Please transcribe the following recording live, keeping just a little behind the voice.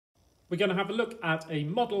We're going to have a look at a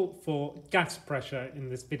model for gas pressure in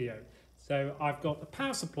this video. So I've got a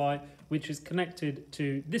power supply which is connected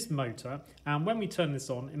to this motor, and when we turn this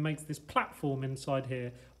on, it makes this platform inside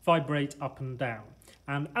here vibrate up and down.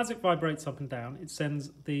 And as it vibrates up and down, it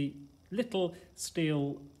sends the little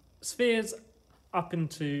steel spheres up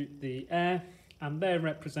into the air, and they're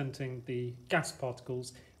representing the gas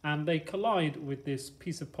particles, and they collide with this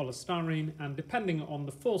piece of polystyrene, and depending on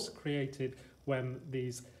the force created when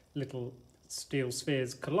these little steel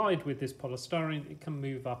spheres collide with this polystyrene, it can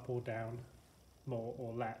move up or down more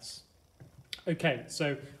or less. Okay,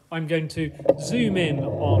 so I'm going to zoom in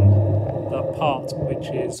on the part which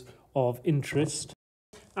is of interest,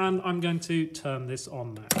 and I'm going to turn this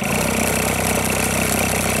on now.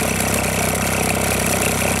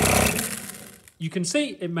 You can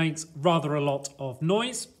see it makes rather a lot of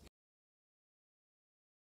noise.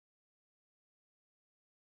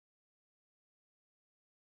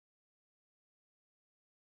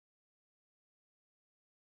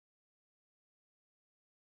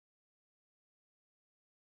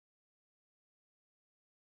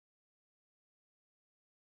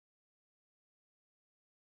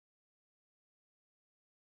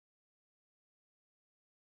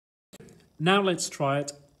 Now let's try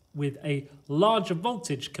it with a larger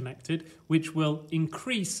voltage connected, which will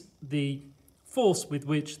increase the force with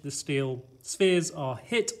which the steel spheres are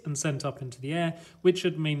hit and sent up into the air, which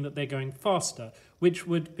should mean that they're going faster, which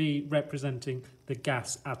would be representing the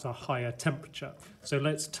gas at a higher temperature. So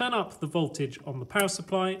let's turn up the voltage on the power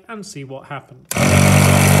supply and see what happens.